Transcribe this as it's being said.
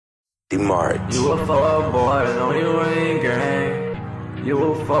March. You a fuck boy, no you ain't gang. You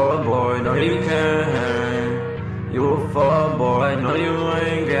a fuck boy, no you can't hang. You a fuck boy, no you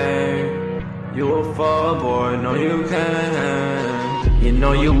ain't gang. You a fuck boy, no you can't hang. You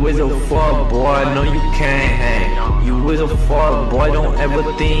know you is a fuck boy, no you can't hang. You is a fuck boy, don't ever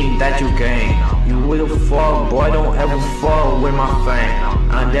think that you can. You is a fuck boy, don't ever fuck with my fame.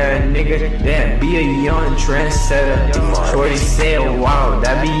 I'm that nigga that be a young trendsetter. Shorty said, wow,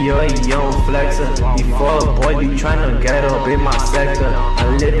 that be your young flexer. You fuck boy, you tryna get up in my sector.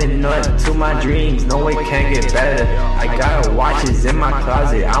 I'm living up to my dreams, no it can't get better. I got watches in my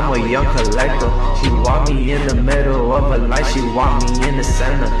closet, I'm a young collector. She walk me in the middle of her life, she walk me in the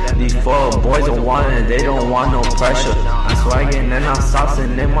center. These fuck boys don't want it, they don't want no pressure. I'm swaggin' and I'm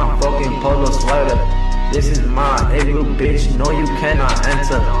saucing in my fucking polo sweater. This is my igloo, bitch, no you cannot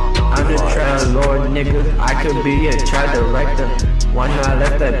enter. I'm the trap lord, nigga, I could be a trap director. When I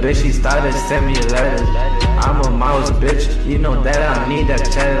left that bitch, she started sending me letters. I'm a mouse, bitch, you know that I need that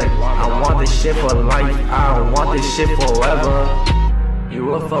cheddar. I want this shit for life, I want this shit forever.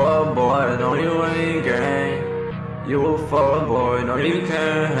 You a fuck boy, no you ain't gang. You a fuck boy, no you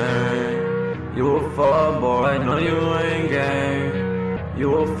can't hang. You a fuck boy, no you ain't gang.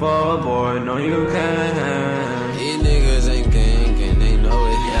 You a fuck boy, no you can't hang. These niggas ain't gang and they know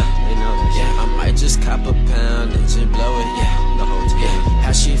it, yeah, they know it, yeah. I might just cop a pound and just blow it, yeah, the whole time, yeah.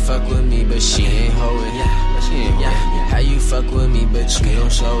 How she fuck with me but she ain't hoeing, yeah, she ain't hoeing, yeah. How you fuck with me but you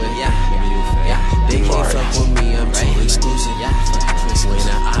don't show it, yeah. They can't fuck with me, I'm too exclusive, yeah. When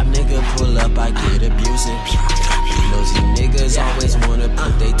a op nigga pull up, I get abusive. Nosy niggas always wanna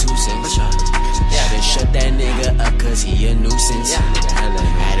put they 2 cents. Had to shut that nigga up cause he a nuisance.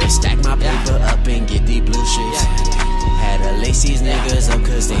 Had to stack my paper up and get the blue shits. Had to lace these niggas up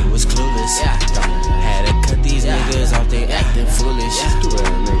cause they was clueless. Had to cut these niggas off, they acting foolish.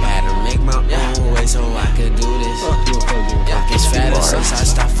 Had to make my own way so I could do this. Pockets fatter since I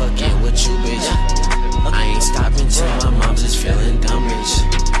stopped fucking with you, bitch. I ain't stopping till my mom's just feeling dumb, bitch.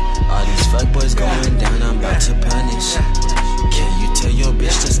 All these fuckboys going down, I'm about to punish. Can you tell your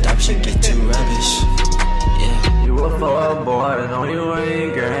bitch to stop, she get too rubbish. Yeah. You a fuck boy, no you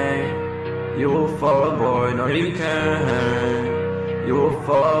ain't gang. You a fuck boy, no you can't hang. You a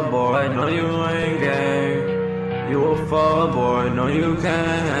fuck boy, no you ain't gang. You a fuck boy, no you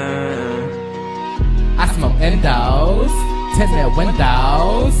can't hang. I smoke endos, tinted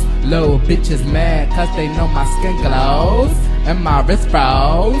windows. Little bitches mad cause they know my skin glows. And my wrist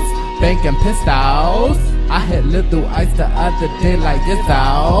froze, banking pistols. I hit Little Ice the other day like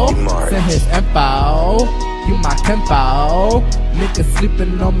Gizzo. Send his info, you my kinfo. Niggas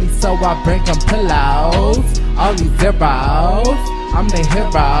sleeping on me so I bring them pillows. All these zeros, I'm their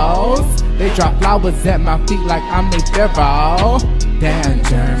heroes. They drop flowers at my feet like I'm a pharaoh. Damn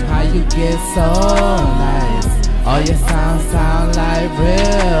germ, how you get so nice? All your sounds sound like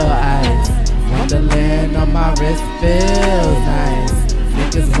real ice. Wonderland on my wrist feels nice.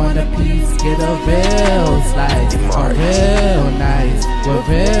 Niggas want a piece, get a real slice. A real nice, with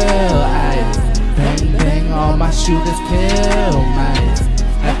real ice. Bang bang, all my shooters kill mice.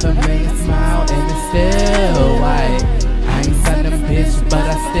 FMA smile and it's still white. I ain't son of a bitch, but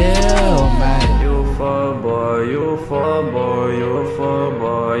I still might. You a fuck boy, you a fuck boy, you a fuck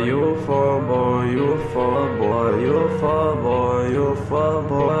boy, you a fuck boy, you a fuck boy, you a fuck boy, you a fuck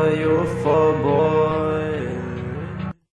boy, you a fuck boy.